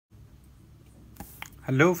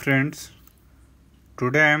Hello friends,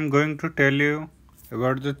 today I am going to tell you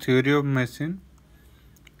about the theory of machine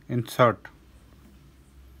in short.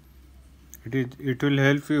 It will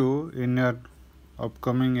help you in your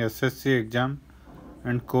upcoming SSC exam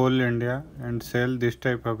and Coal India and SEL, this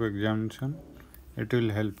type of examination. It will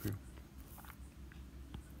help you.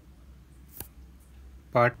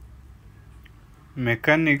 Part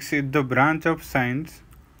Mechanics is the branch of science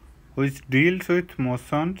which deals with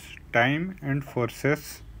motions, time and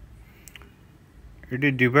forces. It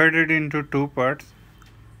is divided into two parts,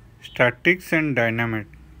 statics and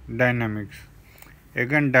dynamics.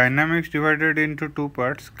 Again, dynamics divided into two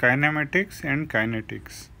parts, kinematics and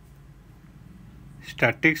kinetics.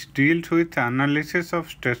 Statics deals with analysis of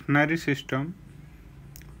stationary system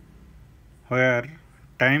where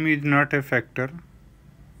time is not a factor,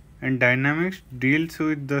 and dynamics deals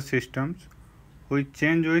with the systems which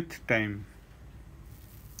change with time.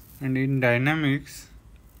 And in dynamics,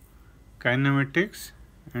 kinematics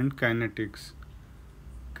and kinetics.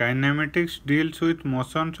 Kinematics deals with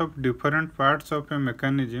motions of different parts of a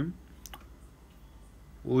mechanism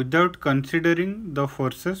without considering the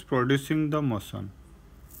forces producing the motion.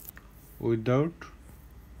 Without,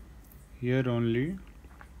 here only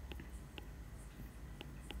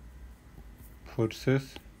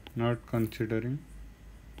forces, not considering,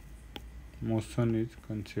 motion is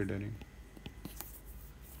considering.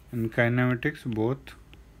 In kinematics, both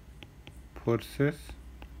forces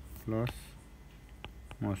plus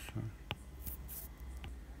motion.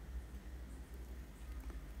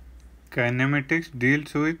 Kinematics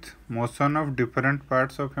deals with motion of different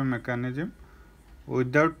parts of a mechanism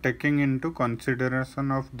without taking into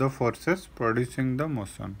consideration of the forces producing the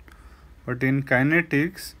motion. But in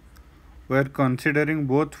kinetics, we are considering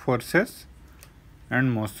both forces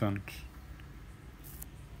and motions.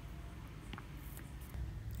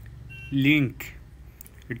 Link.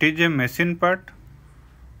 It is a machine part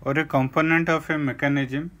or a component of a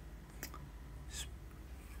mechanism.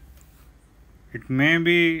 It may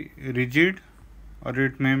be rigid or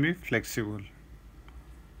it may be flexible.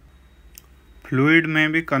 Fluid may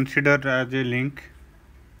be considered as a link.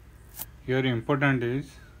 Here important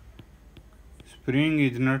is spring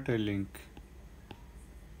is not a link.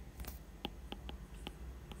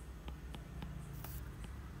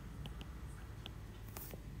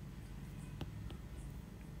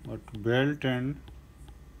 But belt and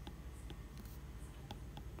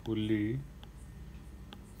pulley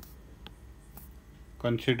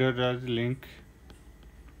considered as link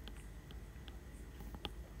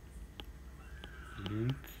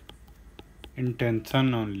in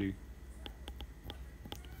tension only.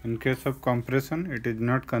 In case of compression, it is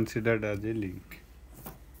not considered as a link.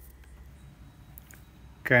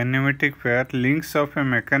 Kinematic pair, links of a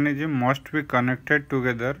mechanism must be connected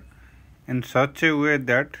together in such a way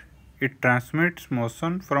that it transmits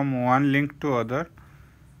motion from one link to other.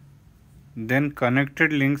 Then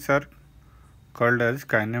connected links are called as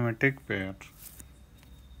kinematic pair.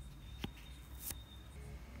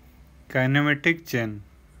 Kinematic chain.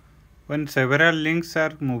 When several links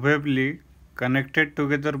are movably connected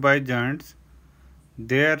together by joints,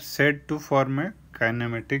 they are said to form a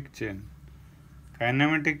kinematic chain.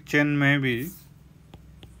 Kinematic chain may be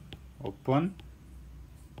open,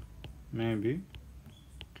 may be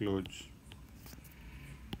closed.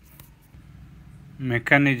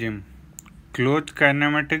 Mechanism. Closed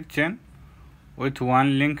kinematic chain with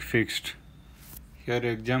one link fixed. Here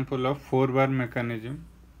example of 4-bar mechanism.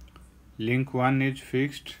 Link 1 is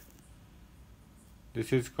fixed.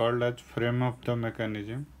 This is called as frame of the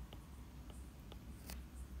mechanism.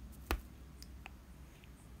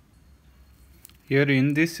 Here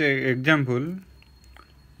in this example,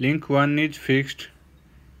 link 1 is fixed.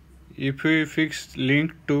 If we fix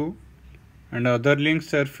link 2 and other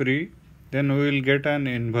links are free, then we will get an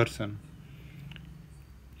inversion.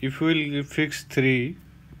 If we will fix 3,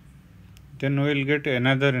 then we will get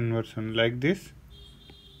another inversion. Like this,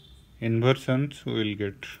 inversions we will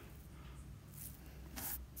get.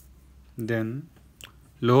 Then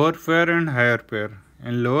lower pair and higher pair.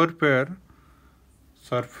 In lower pair,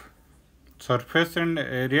 surface and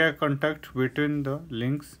area contact between the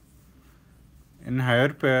links. In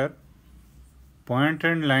higher pair, point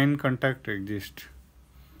and line contact exist.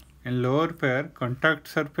 In lower pair, contact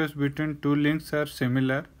surface between two links are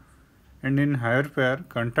similar, and in higher pair,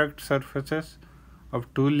 contact surfaces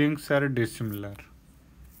of two links are dissimilar.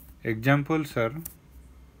 Examples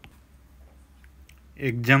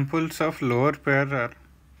of lower pair are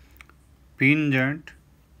pin joint,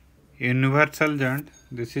 universal joint,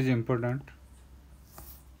 this is important,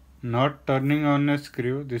 not turning on a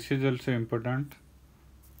screw, this is also important,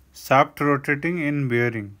 shaft rotating in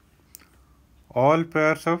bearing. All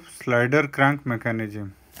pairs of slider crank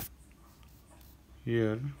mechanism.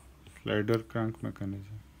 Here, slider crank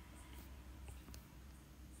mechanism.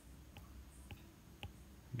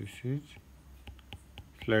 This is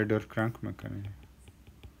slider crank mechanism.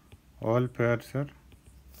 All pairs are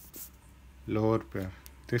lower pair.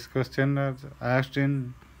 This question is asked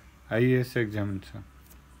in IAS examination.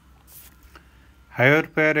 Higher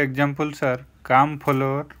pair examples are cam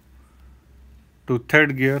follower,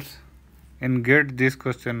 toothed gears. In GATE this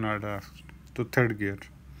question not asked. Toothed gear.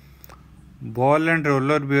 Ball and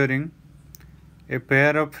roller bearing, a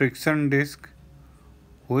pair of friction disc,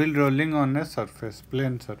 wheel rolling on a surface,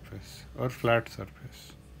 plane surface or flat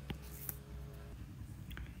surface.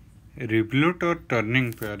 Revolute or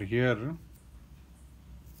turning pair. Here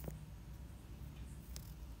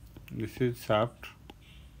this is shaft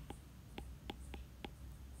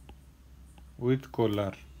with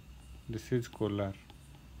collar. This is collar.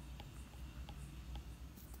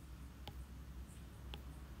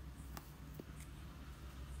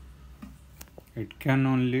 It can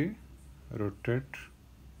only rotate.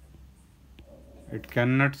 It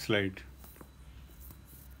cannot slide.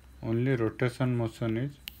 Only rotation motion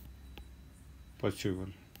is possible.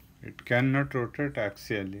 It cannot rotate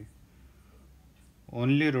axially.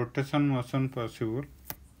 Only rotation motion possible.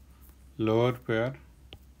 Lower pair.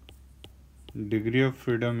 Degree of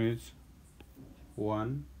freedom is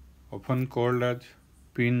 1, often called as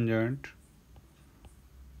pin joint.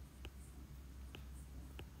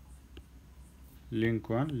 Link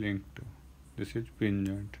 1, link 2. This is pin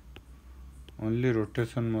joint. Only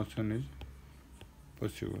rotation motion is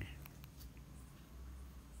possible.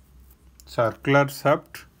 Circular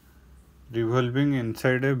shaft revolving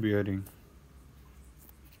inside a bearing.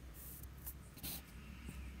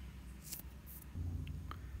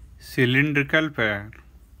 Cylindrical pair.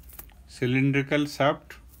 Cylindrical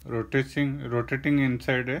shaft rotating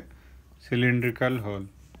inside a cylindrical hole.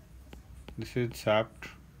 This is shaft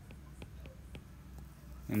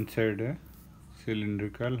inside a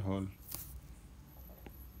cylindrical hole.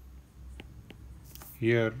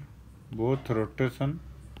 Here both rotation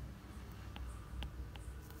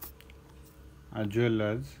as well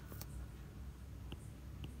as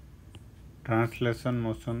translation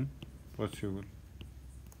motion possible.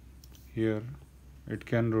 Here it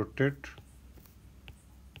can rotate,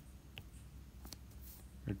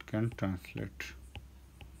 it can translate.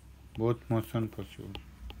 Both motion possible.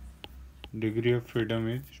 Degree of freedom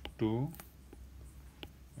is 2.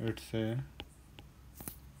 It's a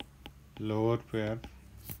lower pair.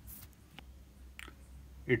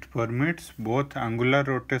 It permits both angular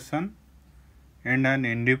rotation and an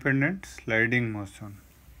independent sliding motion.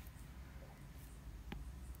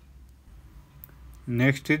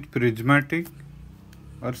 Next is prismatic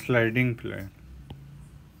or sliding pair.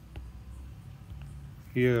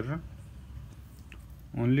 Here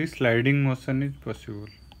only sliding motion is possible.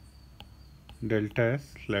 Delta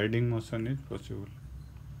S, sliding motion is possible.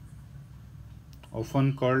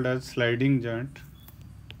 Often called as sliding joint.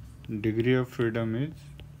 Degree of freedom is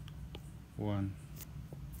 1.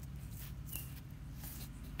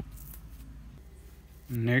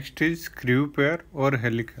 Next is screw pair or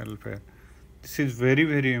helical pair. This is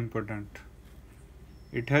very important.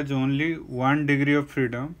 It has only 1 degree of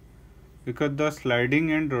freedom because the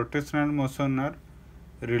sliding and rotational motion are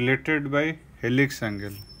related by helix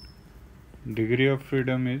angle. Degree of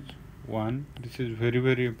freedom is 1. This is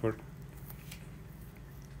very important.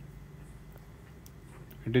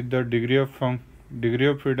 It is the degree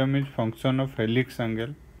of freedom is function of helix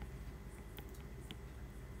angle.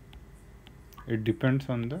 It depends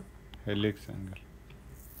on the helix angle.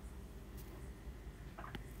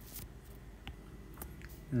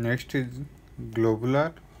 Next is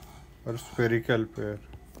globular or spherical pair.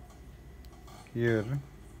 Here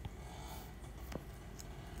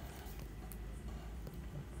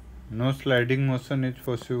no sliding motion is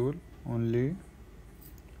possible, only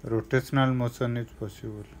rotational motion is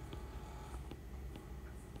possible.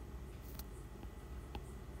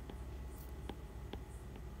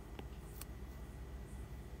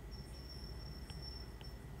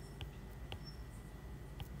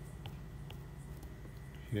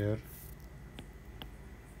 Here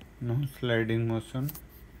no sliding motion,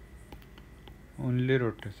 only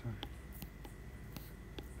rotation.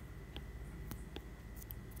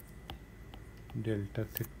 Delta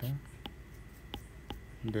theta,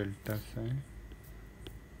 delta psi,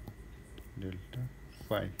 delta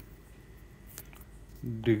phi.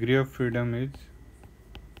 Degree of freedom is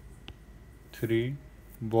 3.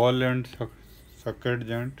 Ball and socket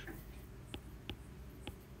joint.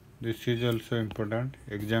 This is also important.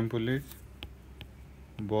 Example is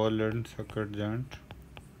ball and socket joint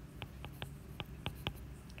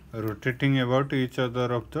rotating about each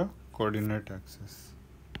other of the coordinate axis.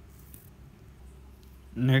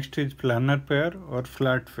 Next is planar pair or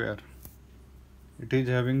flat pair. It is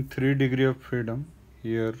having 3 degrees of freedom.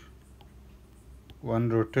 Here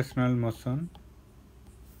one rotational motion,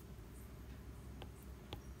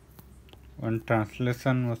 one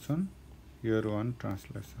translation motion, here one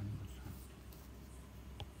translation motion.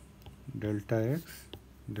 Delta x,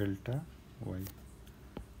 delta y.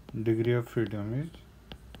 Degree of freedom is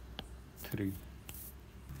 3.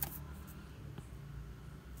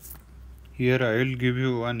 Here I will give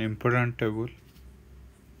you one important table.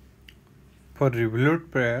 For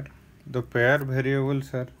revolute pair, the pair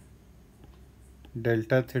variables are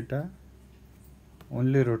delta theta,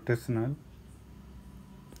 only rotational,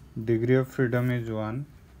 degree of freedom is 1,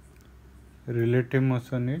 relative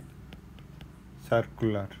motion is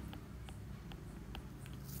circular.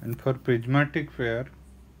 And for prismatic pair,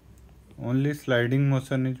 only sliding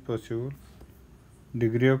motion is possible,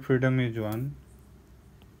 degree of freedom is 1,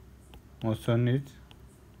 motion is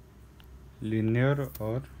linear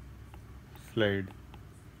or slide.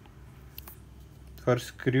 For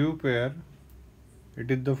screw pair, it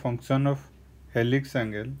is the function of helix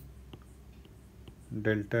angle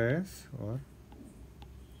delta s or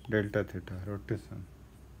delta theta, rotation.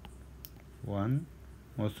 1,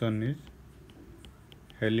 motion is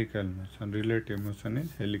helical motion, relative motion is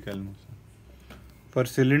helical motion. For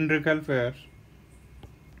cylindrical pair,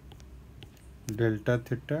 delta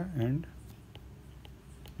theta and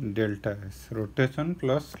delta s, rotation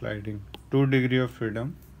plus sliding, 2 degrees of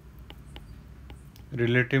freedom,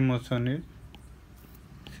 relative motion is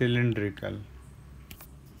cylindrical.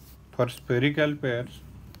 For spherical pairs,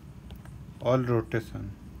 all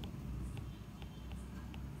rotation,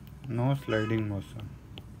 no sliding motion,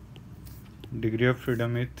 degree of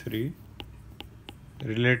freedom is 3,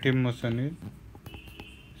 relative motion is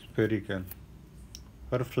spherical.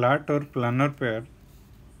 For flat or planar pair,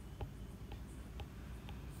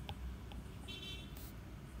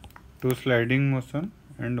 two sliding motion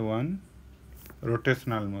and one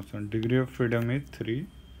rotational motion, degree of freedom is 3,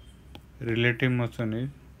 relative motion is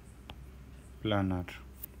planar.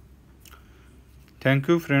 Thank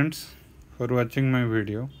you friends for watching my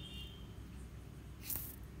video.